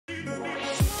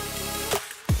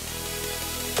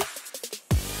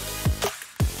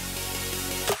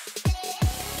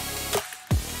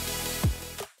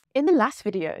In the last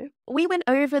video, we went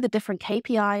over the different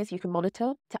KPIs you can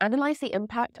monitor to analyze the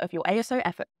impact of your ASO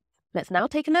efforts. Let's now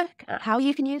take a look at how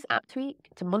you can use AppTweak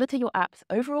to monitor your app's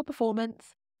overall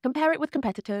performance, compare it with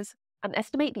competitors, and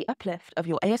estimate the uplift of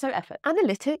your ASO effort.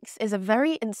 Analytics is a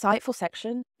very insightful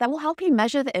section that will help you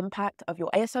measure the impact of your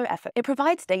ASO effort. It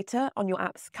provides data on your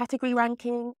app's category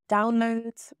ranking,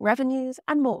 downloads, revenues,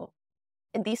 and more.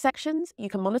 In these sections, you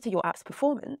can monitor your app's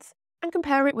performance and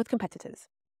compare it with competitors.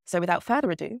 So without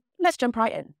further ado, let's jump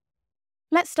right in.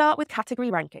 Let's start with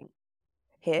category ranking.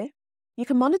 Here, you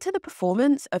can monitor the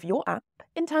performance of your app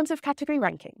in terms of category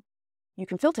ranking. You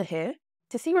can filter here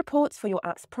to see reports for your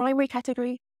app's primary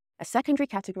category, a secondary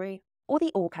category, or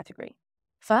the all category.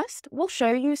 First, we'll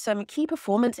show you some key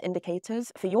performance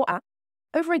indicators for your app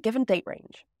over a given date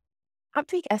range.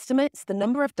 AppTweak estimates the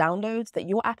number of downloads that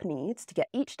your app needs to get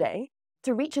each day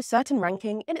to reach a certain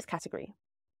ranking in its category.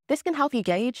 This can help you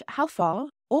gauge how far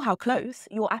or how close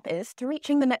your app is to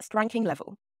reaching the next ranking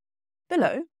level.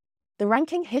 Below, the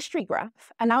ranking history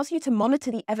graph allows you to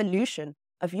monitor the evolution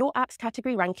of your app's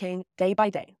category ranking day by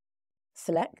day.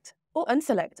 Select or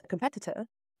unselect a competitor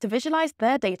to visualize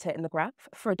their data in the graph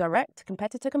for a direct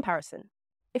competitor comparison.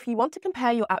 If you want to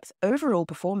compare your app's overall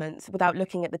performance without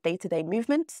looking at the day-to-day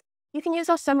movements, you can use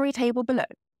our summary table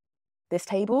below. This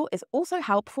table is also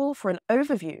helpful for an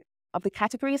overview of the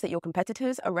categories that your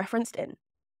competitors are referenced in.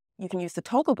 You can use the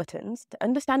toggle buttons to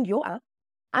understand your app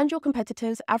and your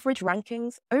competitors' average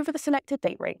rankings over the selected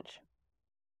date range.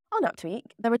 On AppTweak,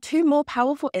 there are two more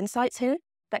powerful insights here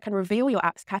that can reveal your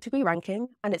app's category ranking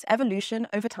and its evolution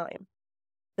over time.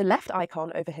 The left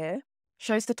icon over here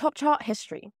shows the top chart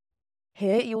history.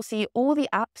 Here you'll see all the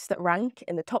apps that rank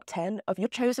in the top 10 of your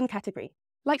chosen category,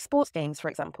 like sports games, for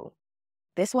example.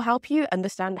 This will help you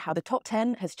understand how the top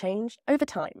 10 has changed over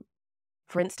time.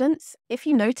 For instance, if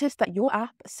you notice that your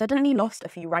app suddenly lost a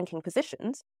few ranking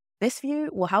positions, this view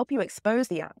will help you expose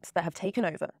the apps that have taken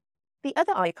over. The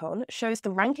other icon shows the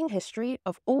ranking history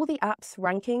of all the apps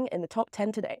ranking in the top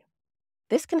 10 today.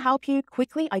 This can help you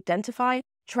quickly identify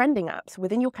trending apps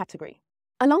within your category.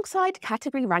 Alongside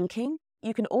category ranking,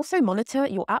 you can also monitor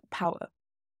your app power.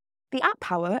 The app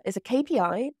power is a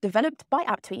KPI developed by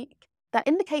AppTweak that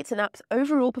indicates an app's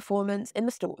overall performance in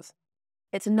the stores.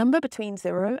 It's a number between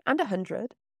 0 and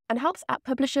 100 and helps app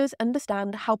publishers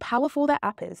understand how powerful their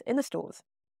app is in the stores.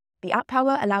 The app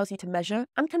power allows you to measure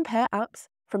and compare apps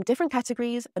from different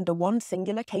categories under one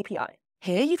singular KPI.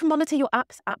 Here you can monitor your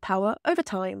app's app power over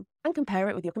time and compare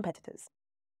it with your competitors.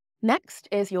 Next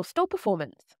is your store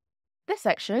performance. This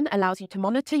section allows you to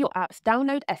monitor your app's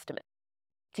download estimate.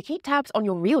 To keep tabs on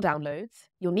your real downloads,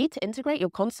 you'll need to integrate your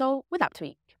console with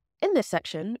AppTweak. In this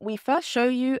section, we first show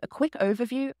you a quick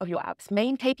overview of your app's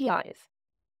main KPIs.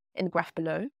 In the graph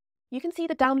below, you can see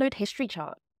the download history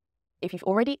chart. If you've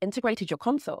already integrated your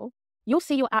console, you'll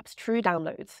see your app's true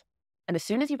downloads. And as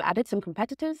soon as you've added some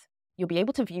competitors, you'll be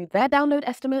able to view their download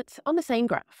estimates on the same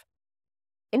graph.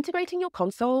 Integrating your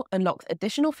console unlocks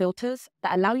additional filters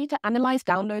that allow you to analyze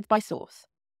downloads by source.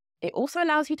 It also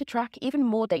allows you to track even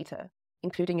more data,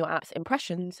 including your app's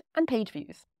impressions and page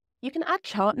views. You can add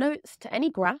chart notes to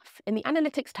any graph in the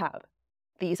Analytics tab.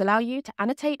 These allow you to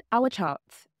annotate our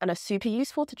charts and are super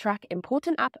useful to track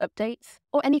important app updates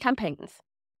or any campaigns.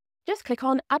 Just click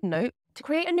on Add Note to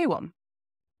create a new one.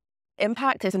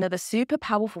 Impact is another super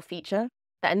powerful feature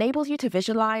that enables you to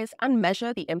visualize and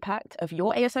measure the impact of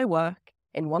your ASO work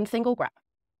in one single graph.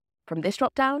 From this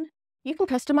drop-down, you can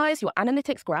customize your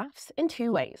analytics graphs in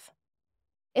two ways.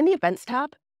 In the Events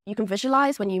tab, you can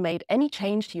visualize when you made any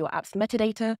change to your app's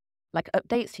metadata, like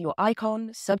updates to your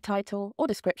icon, subtitle, or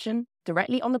description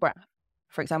directly on the graph.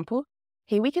 For example,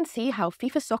 here we can see how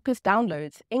FIFA Soccer's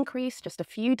downloads increased just a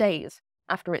few days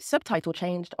after its subtitle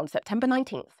changed on September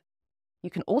 19th. You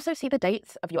can also see the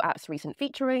dates of your app's recent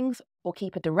featurings or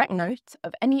keep a direct note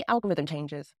of any algorithm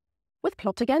changes. With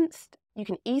Plot Against, you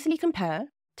can easily compare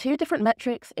two different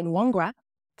metrics in one graph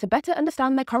to better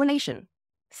understand their correlation.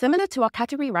 Similar to our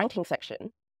category ranking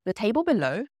section, the table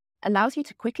below allows you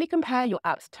to quickly compare your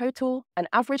app's total and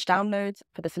average downloads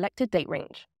for the selected date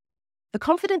range. The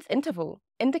confidence interval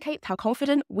indicates how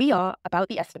confident we are about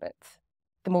the estimates.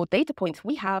 The more data points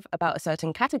we have about a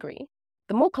certain category,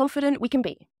 the more confident we can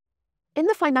be. In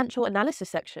the financial analysis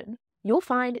section, you'll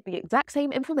find the exact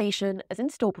same information as in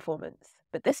store performance,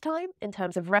 but this time in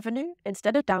terms of revenue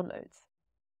instead of downloads.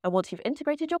 And once you've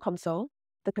integrated your console,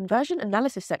 the conversion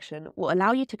analysis section will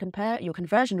allow you to compare your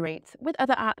conversion rates with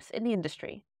other apps in the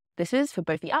industry. This is for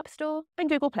both the App Store and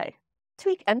Google Play.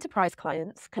 AppTweak enterprise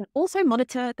clients can also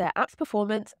monitor their app's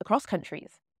performance across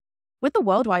countries. With the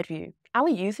worldwide view, our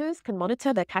users can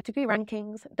monitor their category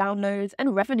rankings, downloads,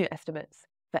 and revenue estimates,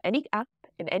 for any app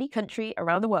in any country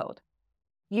around the world.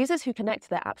 Users who connect to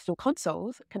their App Store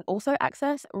consoles can also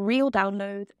access real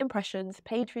downloads, impressions,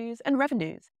 page views, and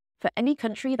revenues for any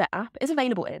country their app is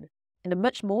available in a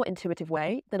much more intuitive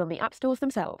way than on the app stores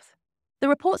themselves. The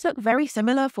reports look very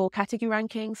similar for category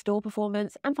ranking, store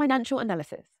performance, and financial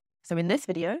analysis. So in this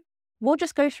video, we'll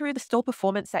just go through the store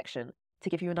performance section to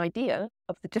give you an idea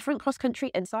of the different cross-country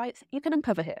insights you can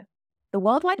uncover here. The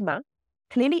worldwide map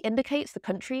clearly indicates the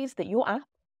countries that your app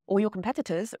or your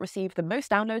competitors receive the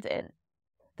most downloads in.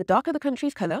 The darker the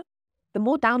country's colour, the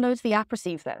more downloads the app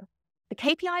receives there. The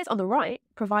KPIs on the right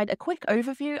provide a quick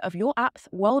overview of your app's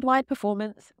worldwide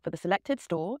performance for the selected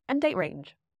store and date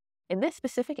range. In this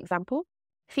specific example,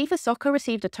 FIFA Soccer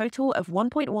received a total of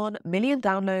 1.1 million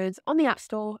downloads on the App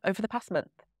Store over the past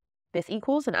month. This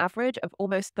equals an average of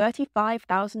almost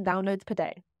 35,000 downloads per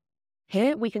day.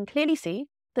 Here we can clearly see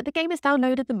that the game is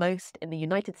downloaded the most in the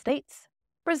United States,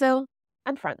 Brazil,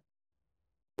 and France.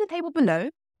 In the table below,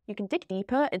 you can dig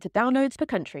deeper into downloads per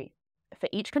country. For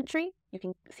each country, you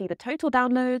can see the total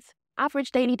downloads,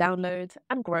 average daily downloads,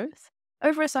 and growth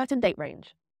over a certain date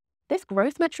range. This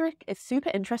growth metric is super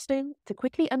interesting to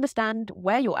quickly understand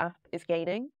where your app is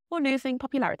gaining or losing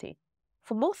popularity.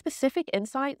 For more specific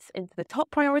insights into the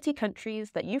top priority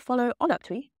countries that you follow on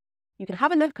AppTweak, you can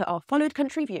have a look at our followed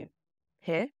country view.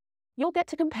 Here, you'll get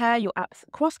to compare your app's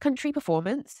cross-country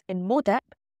performance in more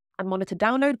depth and monitor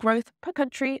download growth per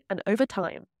country and over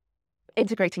time.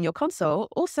 Integrating your console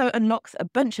also unlocks a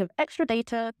bunch of extra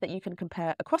data that you can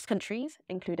compare across countries,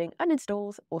 including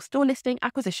uninstalls or store listing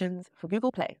acquisitions for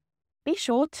Google Play. Be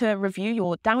sure to review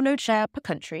your download share per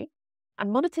country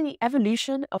and monitor the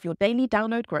evolution of your daily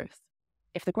download growth.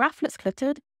 If the graph looks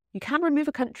cluttered, you can remove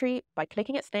a country by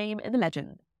clicking its name in the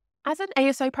legend. As an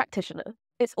ASO practitioner,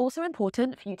 it's also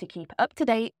important for you to keep up to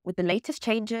date with the latest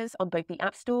changes on both the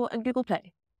App Store and Google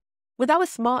Play. With our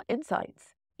Smart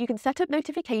Insights, you can set up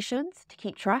notifications to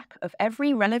keep track of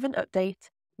every relevant update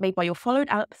made by your followed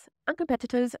apps and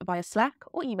competitors via Slack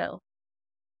or email.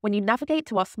 When you navigate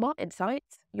to our Smart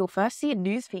Insights, you'll first see a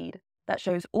news feed that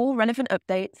shows all relevant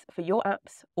updates for your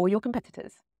apps or your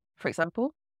competitors. For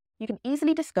example, you can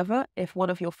easily discover if one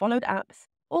of your followed apps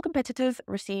or competitors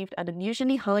received an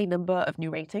unusually high number of new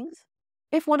ratings,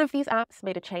 if one of these apps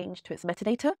made a change to its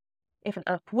metadata, if an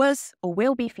app was or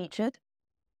will be featured,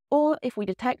 or if we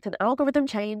detect an algorithm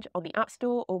change on the App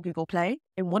Store or Google Play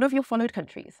in one of your followed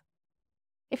countries.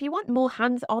 If you want more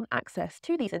hands-on access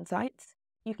to these insights,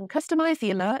 you can customize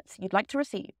the alerts you'd like to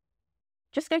receive.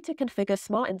 Just go to Configure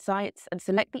Smart Insights and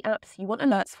select the apps you want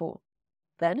alerts for.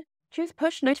 Then, choose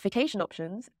Push Notification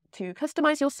options to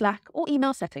customize your Slack or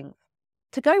email settings.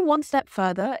 To go one step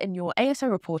further in your ASO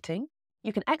reporting,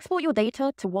 you can export your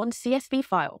data to one CSV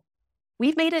file.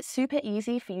 We've made it super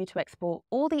easy for you to export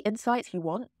all the insights you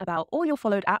want about all your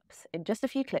followed apps in just a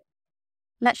few clicks.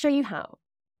 Let's show you how.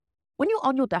 When you're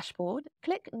on your dashboard,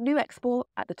 click New Export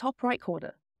at the top right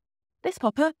corner. This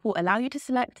pop-up will allow you to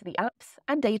select the apps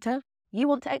and data you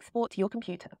want to export to your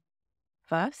computer.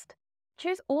 First,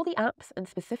 choose all the apps and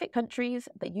specific countries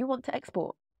that you want to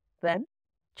export. Then,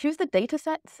 choose the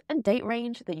datasets and date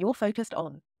range that you're focused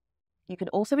on. You can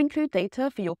also include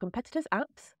data for your competitors'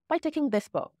 apps by ticking this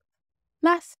box.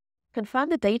 Last, confirm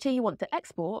the data you want to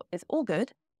export is all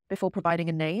good before providing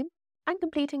a name and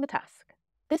completing the task.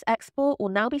 This export will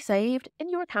now be saved in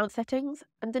your account settings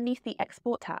underneath the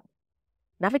Export tab.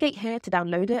 Navigate here to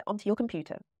download it onto your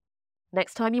computer.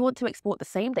 Next time you want to export the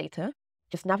same data,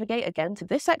 just navigate again to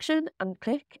this section and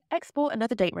click Export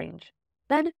Another Date Range.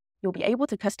 Then, you'll be able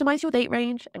to customize your date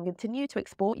range and continue to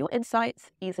export your insights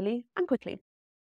easily and quickly.